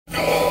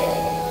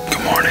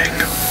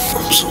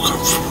I'm so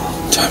comfortable.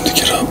 Time to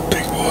get up,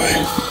 big boy.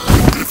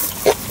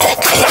 What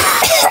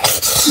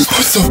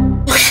the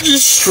fuck? Did you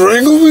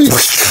strangle me?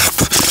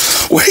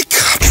 Wake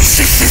up.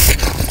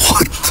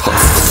 What the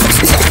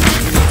fuck?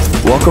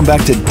 Welcome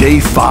back to day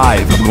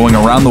 5 of going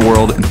around the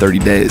world in 30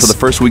 days. For the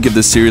first week of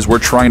this series, we're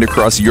trying to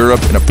cross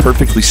Europe in a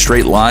perfectly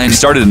straight line. We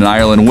started in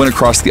Ireland, went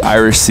across the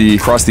Irish Sea,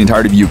 across the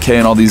entirety of UK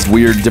in all these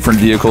weird different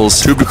vehicles,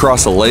 tubed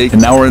across a lake,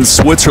 and now we're in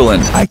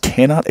Switzerland. I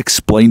cannot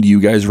explain to you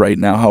guys right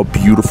now how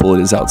beautiful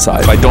it is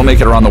outside. If I don't make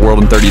it around the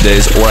world in 30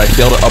 days, or I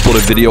fail to upload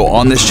a video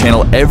on this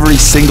channel every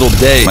single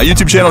day, my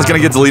YouTube channel is gonna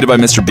get deleted by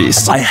Mr.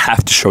 Beast. I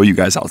have to show you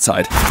guys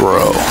outside.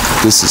 Bro,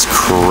 this is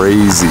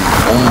crazy.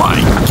 Oh my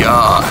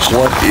gosh.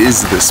 What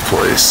is this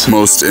place?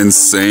 Most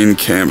insane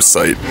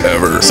campsite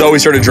ever. So we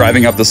started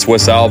driving up the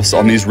Swiss Alps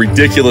on these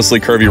ridiculously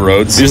curvy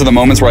roads. These are the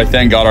moments where I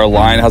thank God our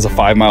line has a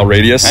 5-mile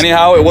radius.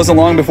 Anyhow, it wasn't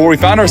long before we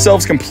found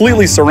ourselves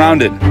completely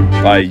surrounded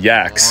by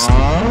yaks.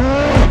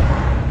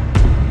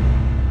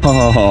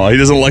 Oh, he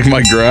doesn't like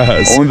my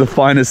grass. Only the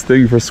finest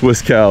thing for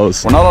Swiss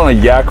cows. We're not on a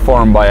yak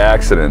farm by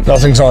accident.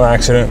 Nothing's on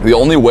accident. The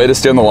only way to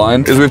stay on the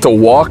line is we have to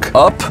walk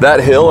up that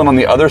hill, and on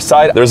the other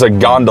side, there's a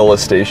gondola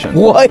station.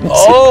 What?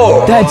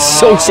 Oh! That's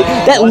so sick.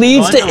 That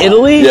leads to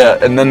Italy?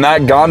 Yeah, and then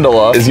that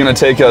gondola is gonna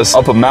take us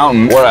up a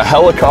mountain where a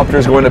helicopter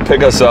is going to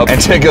pick us up and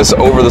take us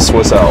over the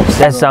Swiss Alps.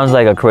 That sounds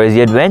like a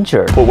crazy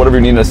adventure. But what if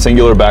you need a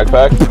singular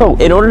backpack? Bro,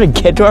 in order to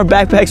get to our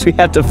backpacks, we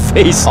have to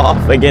face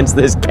off against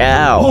this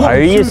cow.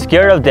 Are you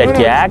scared of that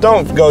yak?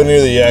 Don't go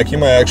near the yak. You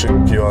might actually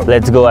f you up.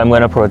 Let's go. I'm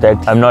gonna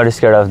protect. I'm not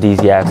scared of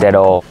these yaks at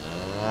all.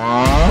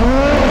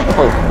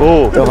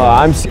 Oh,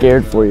 I'm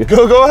scared for you.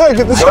 Go ahead,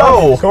 get the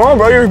stuff. Come on,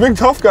 bro. You're a big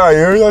tough guy.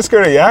 You're not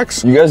scared of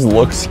yaks. You guys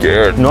look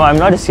scared. No, I'm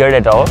not scared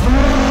at all.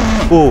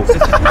 Oh,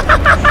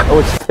 oh,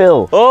 it's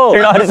Phil. Oh,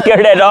 you're not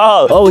scared at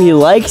all. Oh, he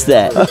likes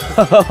that.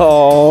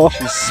 Oh,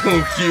 She's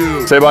so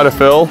cute. Say bye to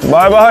Phil.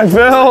 Bye-bye,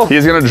 Phil.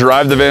 He's gonna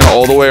drive the van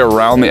all the way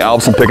around the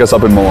Alps and pick us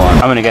up in Milan.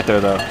 I'm gonna get there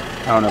though.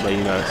 I don't know about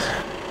you guys.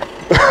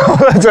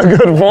 That's a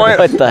good point.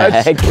 what the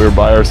heck? We're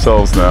by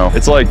ourselves now.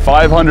 It's like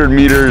 500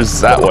 meters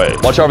that way.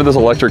 Watch out for this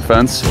electric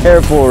fence.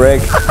 Careful,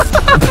 Rick.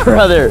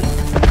 Brother,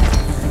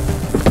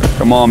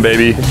 Come on,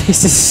 baby.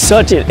 this is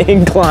such an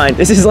incline.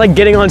 This is like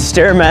getting on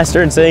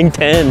Stairmaster and saying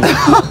 10.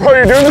 Bro,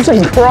 you're doing this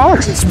in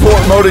Crocs?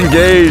 Sport mode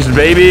engaged,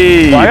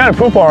 baby. I gotta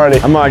poop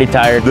already. I'm already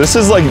tired. This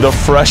is like the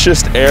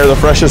freshest air, the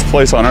freshest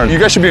place on earth. You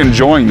guys should be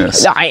enjoying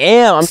this. I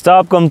am.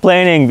 Stop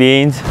complaining,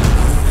 Beans.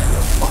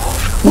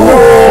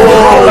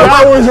 Oh,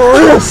 that was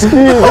risky,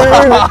 dude.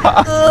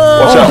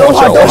 Watch out,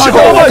 watch out, watch out.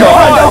 Oh my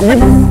God, you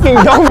f***ing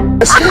dumb.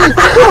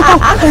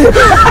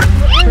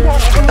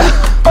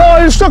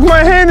 Oh, you stuck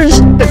my hand in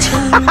shit.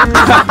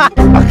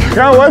 Can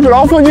I wipe it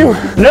off on you?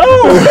 No!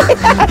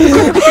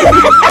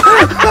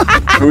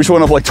 We just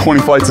went up like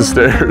 20 flights of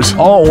stairs.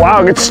 Oh,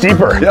 wow, it gets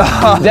steeper.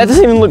 That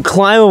doesn't even look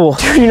climbable.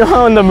 Dude, you know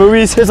how in the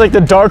movies there's like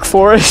the dark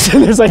forest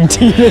and there's like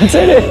demons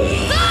in it?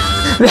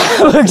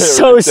 That looks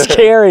so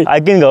scary. I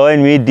can go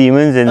and meet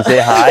demons and say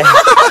hi.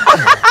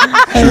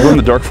 Should we go in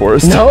the dark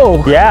forest?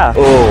 No. Yeah.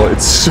 Oh,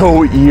 it's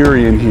so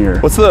eerie in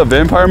here. What's the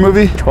vampire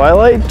movie?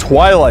 Twilight?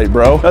 Twilight,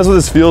 bro. That's what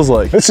this feels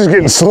like. This is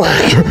getting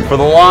slick. For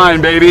the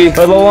line, baby.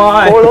 For the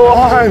line. For the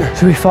line.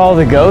 Should we follow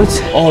the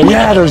goats? Oh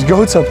yeah, there's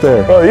goats up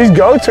there. Oh, these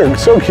goats are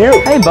so cute.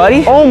 Hey,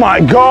 buddy. Oh my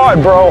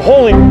God, bro.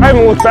 Holy, I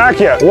haven't looked back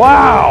yet.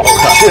 Wow.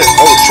 Shit.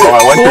 Oh shit. Oh,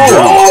 I like the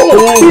drone.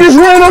 Oh, he just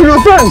ran under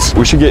the fence.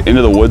 We should get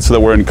into the woods so that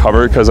we're in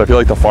cover because I feel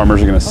like the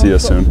farmers are gonna see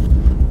us soon.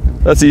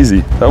 That's easy.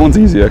 That one's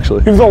easy,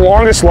 actually. You have the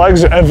longest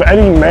legs of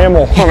any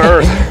mammal on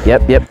Earth.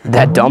 Yep.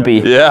 That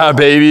dumpy. Yeah,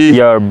 baby.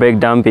 You're big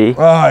dumpy.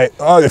 All right.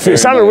 It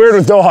sounded weird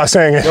with Doha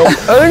saying it. I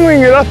think we can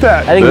get up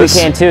that. I think This-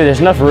 we can too. There's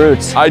enough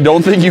roots. I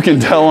don't think you can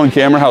tell on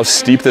camera how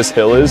steep this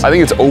hill is. I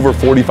think it's over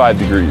 45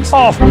 degrees.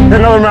 Oh,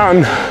 another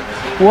mountain.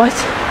 What?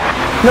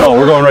 No,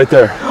 we're going right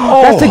there.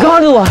 Oh, That's the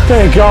gondola.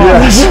 thank God.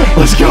 Yes,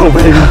 let's go,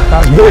 baby.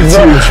 That's big, bro.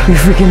 You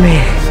freaking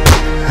made it.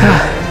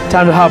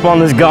 Time to hop on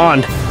this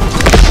gond.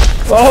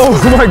 Oh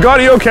my God,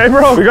 are you okay,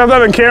 bro? We got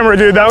that on camera,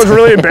 dude. That was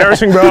really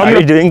embarrassing, bro. Are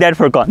you doing that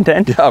for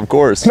content? Yeah, of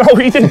course. No,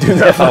 he didn't do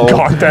that for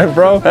content,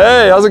 bro.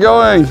 Hey, how's it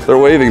going? They're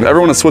waving.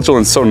 Everyone in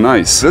Switzerland's so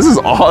nice. This is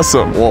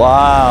awesome.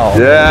 Wow.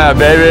 Yeah,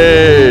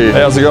 baby.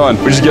 Hey, how's it going?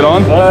 We just get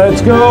on?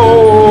 Let's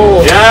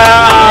go.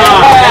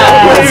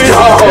 Yeah! Let's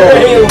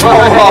go! Come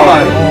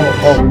on.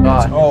 Oh,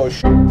 God. Oh,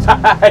 shit.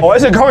 Why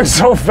is it going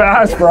so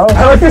fast, bro?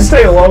 I like to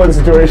stay low in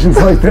situations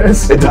like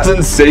this. It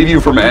doesn't save you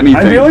from anything.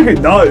 I feel like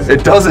it does.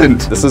 It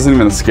doesn't. This isn't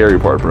even the scary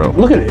part, bro.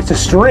 Look at it. It's a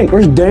string.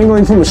 We're just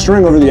dangling from a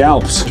string over the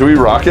Alps. Should we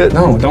rock it?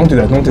 No, don't do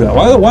that. Don't do that.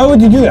 Why would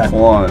you do that?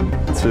 1,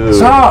 2.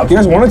 Stop. You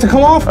guys want it to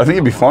come off? I think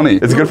it'd be funny.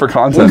 It's good for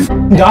content.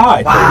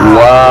 Die.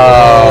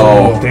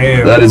 Wow.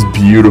 Damn. That is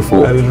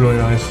beautiful. That is really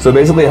nice. So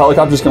basically,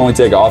 helicopters can only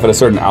take off at a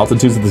certain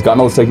altitude. So this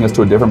gondola is taking us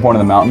to a different point in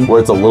the mountain where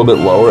it's a little bit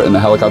lower, and the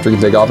helicopter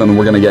can take off. And then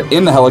we're gonna get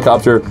in the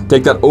helicopter,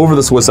 take that over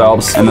the Swiss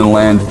Alps, and then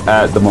land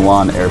at the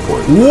Milan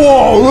airport.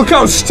 Whoa! Look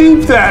how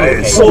steep that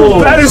is.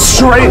 That is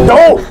straight.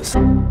 Don't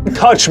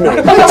touch me. All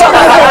right,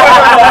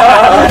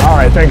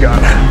 thank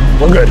God.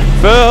 We're good.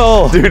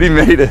 Phil! Dude, he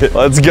made it.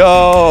 Let's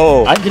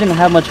go. I didn't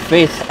have much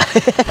faith.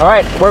 All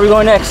right, where are we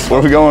going next? Where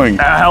are we going?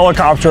 A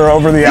helicopter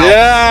over the Alps.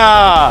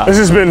 Yeah! This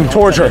has been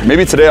torture.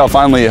 Maybe today I'll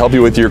finally help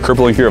you with your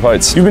crippling fear of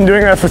heights. You've been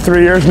doing that for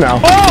 3 years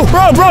now. Oh,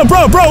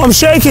 bro, I'm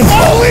shaking.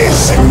 Holy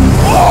shit.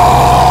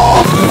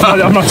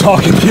 I'm not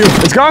talking to you.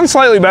 It's gotten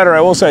slightly better,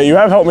 I will say. You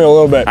have helped me a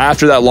little bit.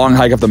 After that long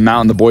hike up the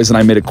mountain, the boys and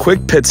I made a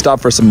quick pit stop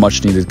for some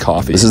much needed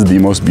coffee. This is the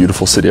most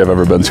beautiful city I've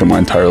ever been to in my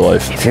entire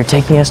life. If you're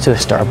taking us to a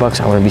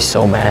Starbucks, I'm gonna be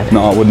so mad.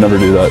 No, I would never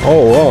do that.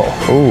 Oh, whoa.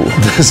 Oh,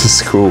 this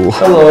is cool.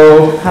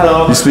 Hello.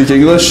 Hello. You speak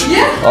English?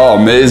 Yeah. Oh,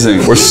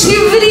 amazing. We're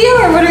You video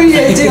or what are you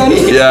guys doing?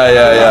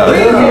 Yeah.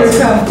 Where are you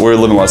from? We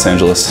live in Los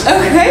Angeles.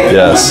 Okay.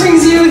 Yes. What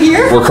brings you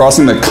here? We're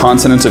crossing the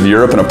continent of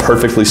Europe in a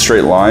perfectly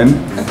straight line,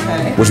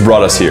 Okay. which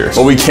brought us here.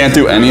 But we can't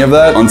do any of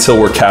that until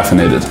we're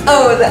caffeinated.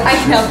 Oh, I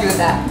can help you with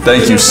that.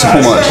 Thank you so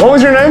much. What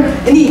was your name?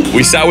 Anik.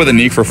 We sat with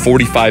Anik for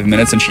 45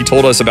 minutes and she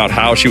told us about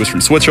how she was from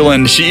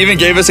Switzerland. She even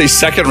gave us a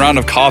second round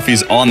of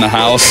coffees on the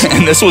house.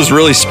 And this was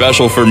really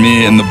special for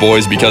me and the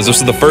boys because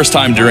this was the first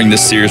time during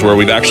this series where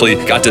we've actually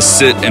got to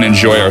sit and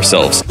enjoy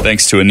ourselves,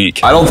 thanks to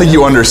Anik. I don't think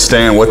you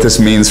understand what this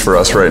means for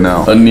us right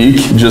now.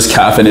 Anik just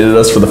caffeinated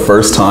us for the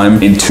first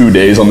time in 2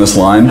 days on this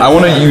line. I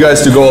want you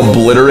guys to go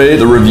obliterate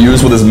the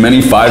reviews with as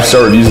many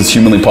 5-star reviews as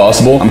humanly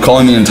possible. I'm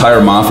calling the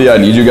entire mafia. I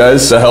need you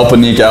guys to help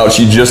Anik out.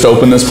 She just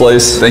opened this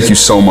place. Thank you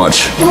so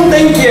much. Well,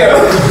 thank you.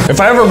 If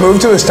I ever move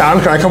to this town,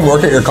 can I come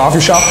work at your coffee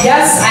shop?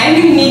 Yes, I am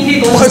going to meet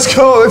people. Let's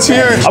go, let's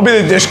hear it. I'll be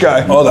the dish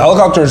guy. Oh, the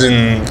helicopter's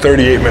in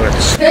 38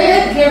 minutes.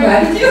 Can I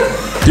ride with you?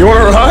 Do you want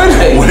to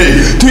ride?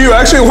 Wait. Do you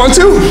actually want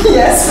to?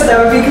 Yes, but that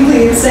would be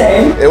completely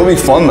insane. It would be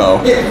fun though.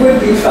 It would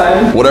be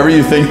fun. Whatever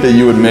you think that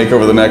you would make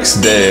over the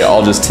next day,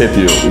 I'll just tip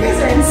you. You guys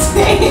are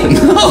insane.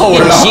 No,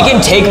 we're not. She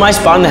can take my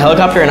spot in the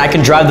helicopter and I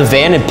can drive the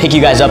van and pick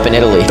you guys up in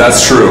Italy.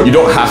 That's true. You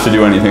don't have to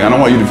do anything. I don't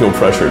want you to feel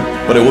pressured,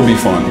 but it will be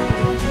fun.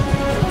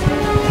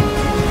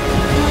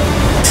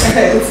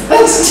 Okay,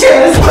 let's do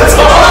it.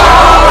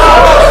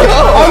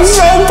 I'm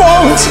so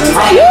pumped.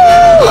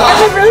 Are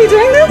we really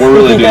doing this? We're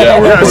really doing Yeah,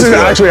 this is do it.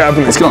 actually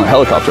happening. Let's get on the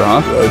helicopter,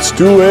 huh? Let's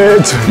do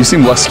it. You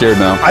seem less scared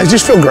now. I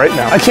just feel great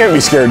now. I can't be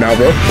scared now,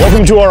 bro.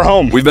 Welcome to our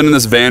home. We've been in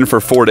this van for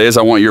 4 days.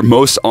 I want your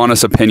most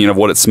honest opinion of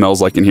what it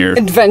smells like in here.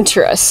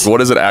 Adventurous. What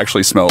does it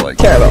actually smell like?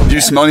 Terrible. Do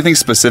you smell anything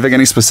specific?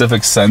 Any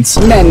specific scents?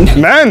 Men.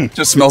 Men.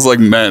 Just smells like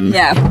men.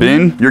 Yeah.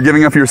 Bean, you're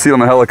giving up your seat on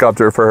the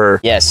helicopter for her.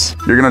 Yes.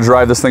 You're gonna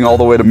drive this thing all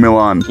the way to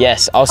Milan.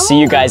 Yes, I'll see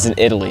you guys in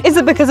Italy. Is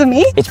it because of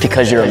me? It's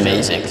because you're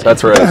amazing.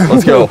 That's right.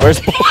 Let's go.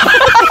 Where's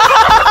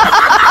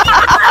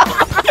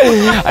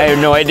I have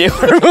no idea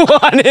where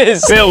Mulan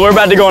is. Phil, we're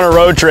about to go on a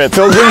road trip.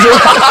 Phil does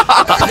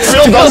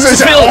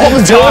this all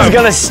the Phil's time.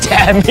 gonna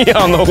stab me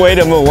on the way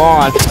to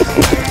Mulan.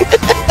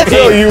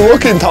 Phil, you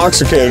look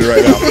intoxicated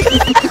right now.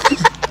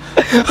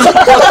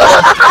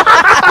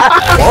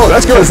 Oh,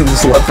 that's good. This is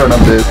just left for an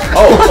update.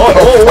 Oh,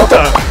 what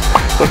the?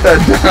 Put that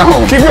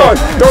down. Keep going.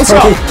 Don't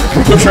stop.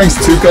 Who drinks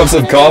 2 cups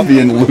of coffee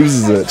and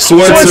loses it?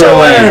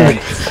 Switzerland.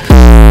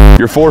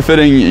 You're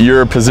forfeiting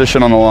your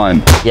position on the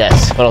line.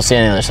 Yes, but I'll see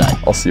you on the other side.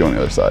 I'll see you on the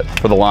other side.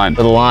 For the line.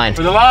 For the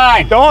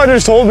line. Noah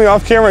just told me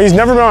off camera he's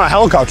never been on a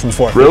helicopter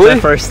before. Really?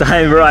 First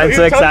time, bro. I'm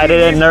so you telling excited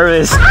me? and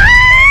nervous.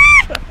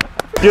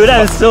 Dude,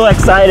 I'm so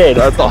excited.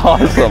 That's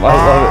awesome. I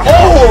love it.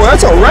 Oh,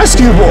 that's a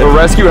rescue The boat.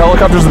 rescue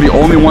helicopters are the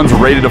only ones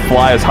rated to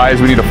fly as high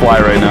as we need to fly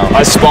right now.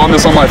 I spawned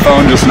this on my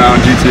phone just now in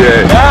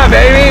GTA. Yeah,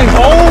 baby.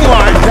 Oh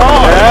my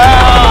God.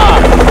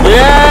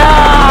 Yeah!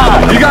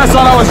 You guys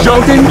thought I was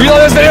joking? You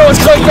thought this video was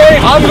clickbait?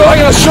 I'm going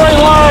in a straight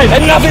line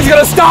and nothing's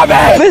gonna stop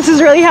me! This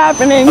is really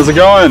happening. How's it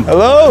going?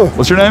 Hello.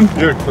 What's your name?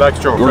 Like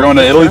Joe. We're going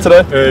to Italy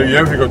today?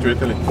 Yeah, we go to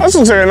Italy. This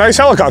looks like a nice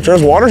helicopter.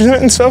 There's water in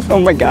it and stuff. Oh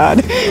my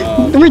God.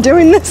 We're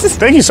doing this.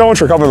 Thank you so much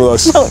for coming with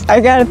us. I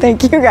gotta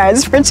thank you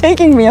guys for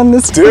taking me on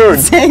this Dude,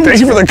 insane thank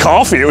you for the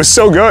coffee. It was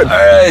so good.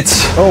 Alright.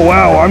 Oh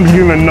wow, I'm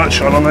giving a nut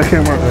shot on that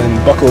camera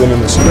and buckle them in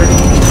the seat.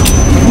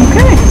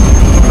 Okay.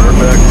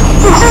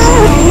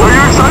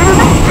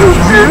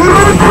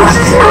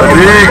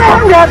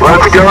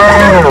 Let's go.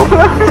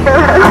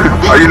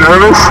 Are you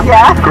nervous?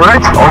 Yeah.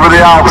 Great. Over the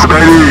Alps,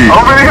 baby.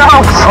 Over the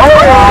Alps. Oh,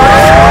 God.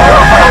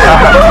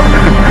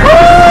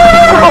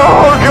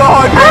 Oh,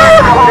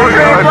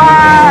 God.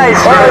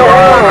 Nice.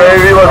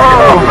 Baby, let's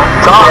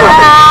go.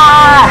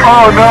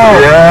 Oh, no.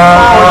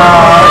 Yeah.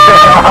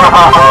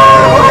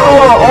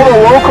 Oh,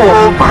 local.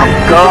 Oh, my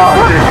God.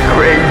 This is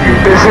crazy.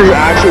 This is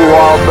actually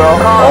wild, bro.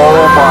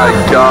 Oh, my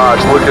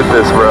gosh. Look at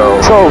this,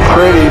 bro. So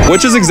pretty.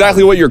 Which is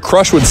exactly what your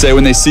crush would say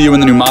when they see you in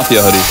the new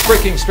Mafia hoodie.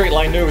 Breaking Straight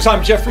Line News,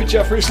 I'm Jeffrey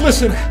Jeffries.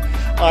 Listen,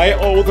 I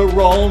owe the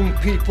wrong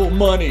people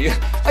money.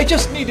 I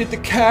just needed the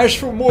cash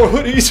for more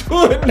hoodies,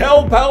 and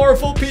now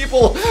powerful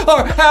people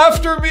are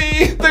after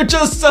me. They're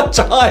just such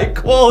high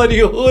quality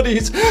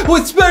hoodies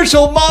with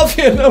special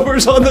Mafia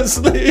numbers on the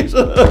sleeves.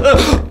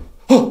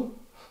 Oh,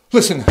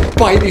 listen,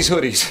 buy these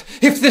hoodies.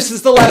 If this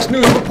is the last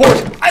news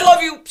report, I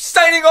love you.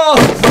 Signing off.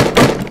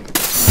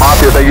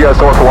 Mafia, thank you guys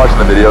so much for watching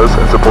the videos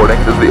and supporting.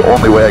 This is the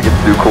only way I get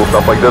to do cool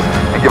stuff like this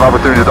and give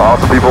opportunities to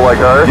awesome people like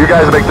her. You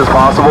guys make this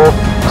possible.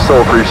 So so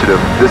appreciative.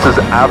 This is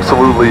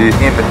absolutely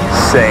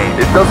insane.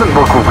 It doesn't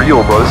look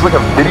real, bro. This is like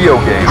a video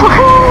game.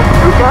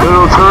 A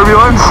little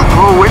turbulence, a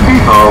little windy.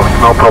 Oh,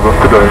 no problem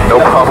today.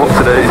 No problem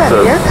today.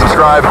 So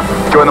subscribe,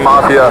 join the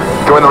mafia,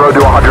 join the road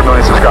to 100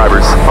 million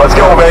subscribers. Let's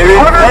go, baby.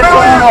 100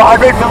 million!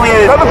 100 million.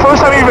 Is that the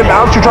first time you even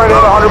announced you're trying to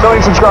hit 100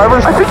 million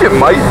subscribers? I think it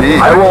might be.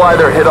 I will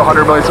either hit 100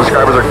 million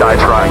subscribers or die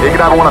trying. It can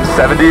happen when I'm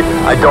 70.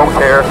 I don't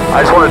care.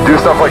 I just want to do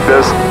stuff like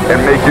this and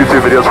make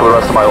YouTube videos for the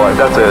rest of my life.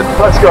 That's it.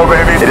 Let's go,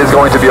 baby. It is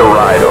going to be a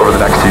ride over the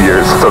next 2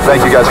 years. So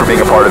thank you guys for being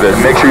a part of it.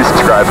 Make sure you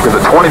subscribe because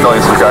at 20 million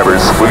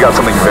subscribers, we got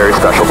something very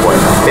special planned.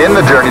 In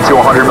the journey to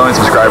 100 million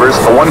subscribers,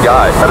 the one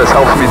guy that has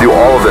helped me do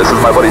all of this is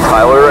my buddy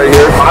Tyler right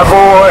here. My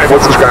boy. What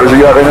subscribers are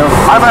you at right now?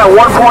 I'm at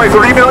 1.3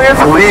 million.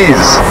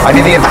 Please, I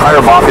need the entire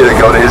mafia to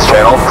go to his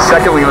channel.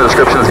 Second link in the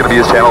description is going to be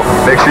his channel.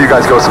 Make sure you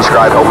guys go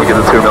subscribe. Help me get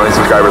to 2 million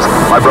subscribers.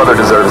 My brother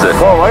deserves it.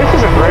 Whoa, life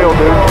isn't real,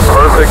 dude.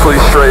 Perfectly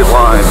straight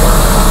line.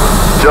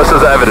 Just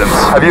as evidence.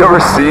 Have you ever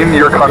seen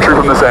your country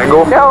from this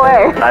angle? No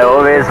way. I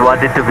always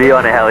wanted to be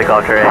on a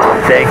helicopter.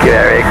 Thank you,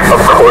 Eric.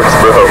 Of course,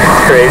 bro.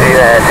 Crazy,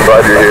 man.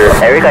 Glad you're here.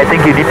 Eric, I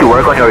think you need to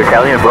work on your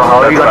Italian, bro. How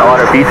are you gonna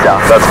order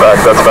pizza? That's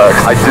fact, that's fact.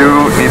 I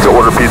do need to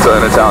order pizza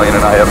in Italian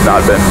and I have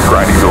not been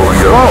grinding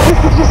Duolingo. This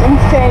is just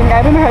insane.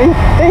 I don't know how you.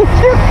 Thank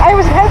you. I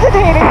was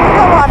hesitating to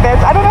come on this.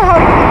 I don't know how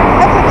you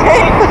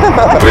hesitate.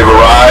 We've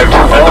arrived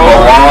at the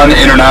Milan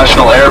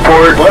International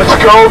Airport. Let's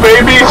go,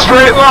 baby.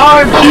 Straight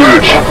line.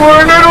 Huge. We're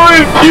in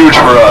Italy. Huge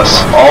for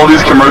us. All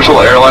these commercial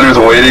airliners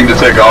waiting to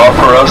take off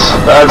for us.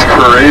 That's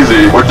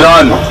crazy. We're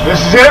done.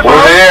 This is it, We're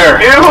bro. here.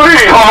 Italy.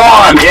 Come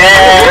on.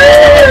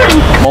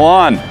 Yeah.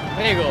 Milan.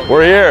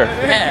 We're here.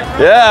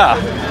 Yeah.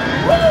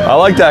 I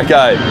like that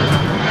guy.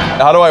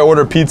 How do I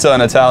order pizza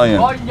in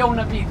Italian? Voglio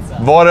una pizza.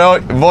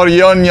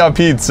 Voglio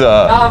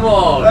pizza.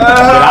 Bravo.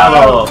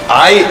 Bravo.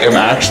 I am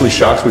actually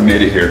shocked we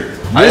made it here.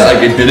 I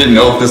didn't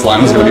know if this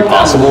line was going to be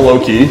possible, low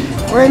key.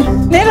 We're in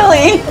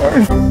Italy.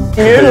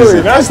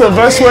 Italy. That's the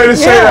best way to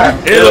say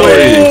that.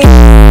 Italy.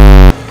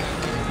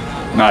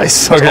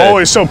 Nice. It's Okay.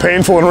 always so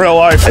painful in real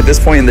life. At this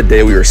point in the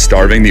day, we were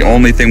starving. The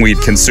only thing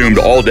we'd consumed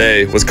all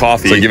day was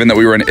coffee. So given that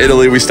we were in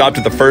Italy, we stopped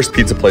at the first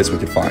pizza place we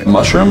could find.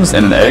 Mushrooms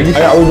and an egg?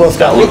 Yeah, we both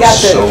got That looks got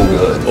it. so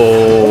good.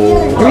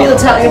 Oh. Real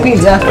Italian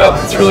pizza.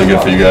 Yep, it's really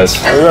good for you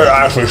guys. They're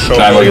actually so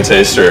Can I have like a good.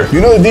 taster?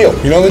 You know the deal.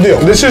 You know the deal.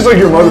 This is like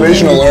your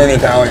motivation to learn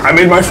Italian. I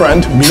made my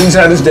friend. Beans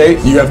had his date.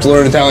 You have to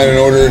learn Italian and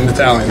order in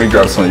Italian. Let me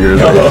grab some of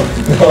yours.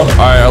 All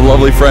right, our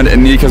lovely friend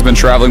Anique has been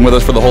traveling with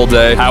us for the whole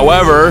day.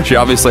 However, she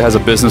obviously has a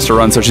business to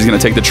run, so she's going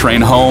to take the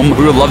train home.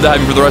 We would love to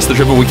have you for the rest of the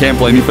trip, but we can't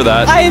blame you for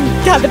that. I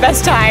had the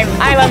best time.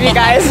 I love you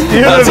guys.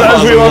 You're the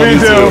best. We love you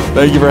too.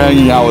 Thank you for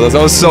hanging out with us.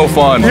 That was so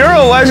fun. You're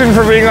a legend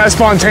for being that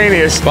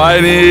spontaneous. Bye,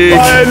 Anique.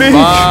 Bye, Anique.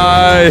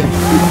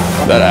 Bye.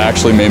 That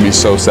actually made me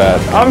so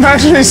sad. I'm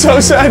actually so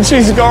sad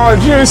she's gone.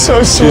 She was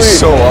so sweet. She's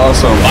so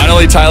awesome.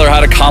 Finally, Tyler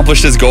had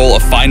accomplished his goal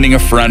of finding a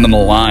friend on the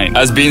line,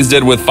 as Beans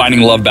did with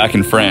finding love back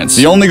in France.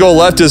 The only goal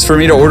left is for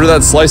me to order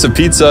that slice of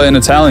pizza in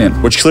Italian,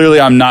 which clearly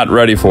I'm not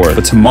ready for.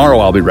 But tomorrow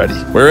I'll be ready.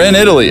 We're in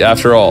Italy,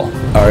 after all.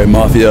 All right,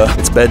 Mafia,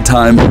 it's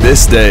bedtime.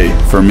 This day,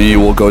 for me,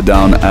 will go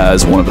down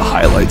as one of the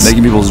highlights.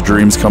 Making people's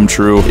dreams come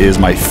true is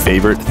my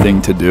favorite thing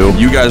to do.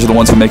 You guys are the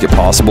ones who make it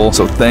possible,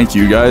 so thank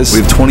you guys.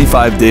 We have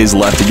 25 days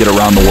left to get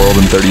around the world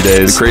in 30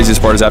 days. The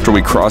craziest part is after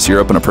we cross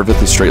Europe in a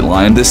perfectly straight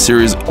line, this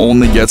series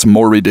only gets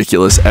more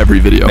ridiculous every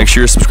video. Make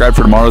sure you're subscribed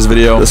for tomorrow's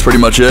video. That's pretty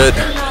much it.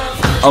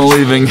 I'm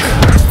leaving.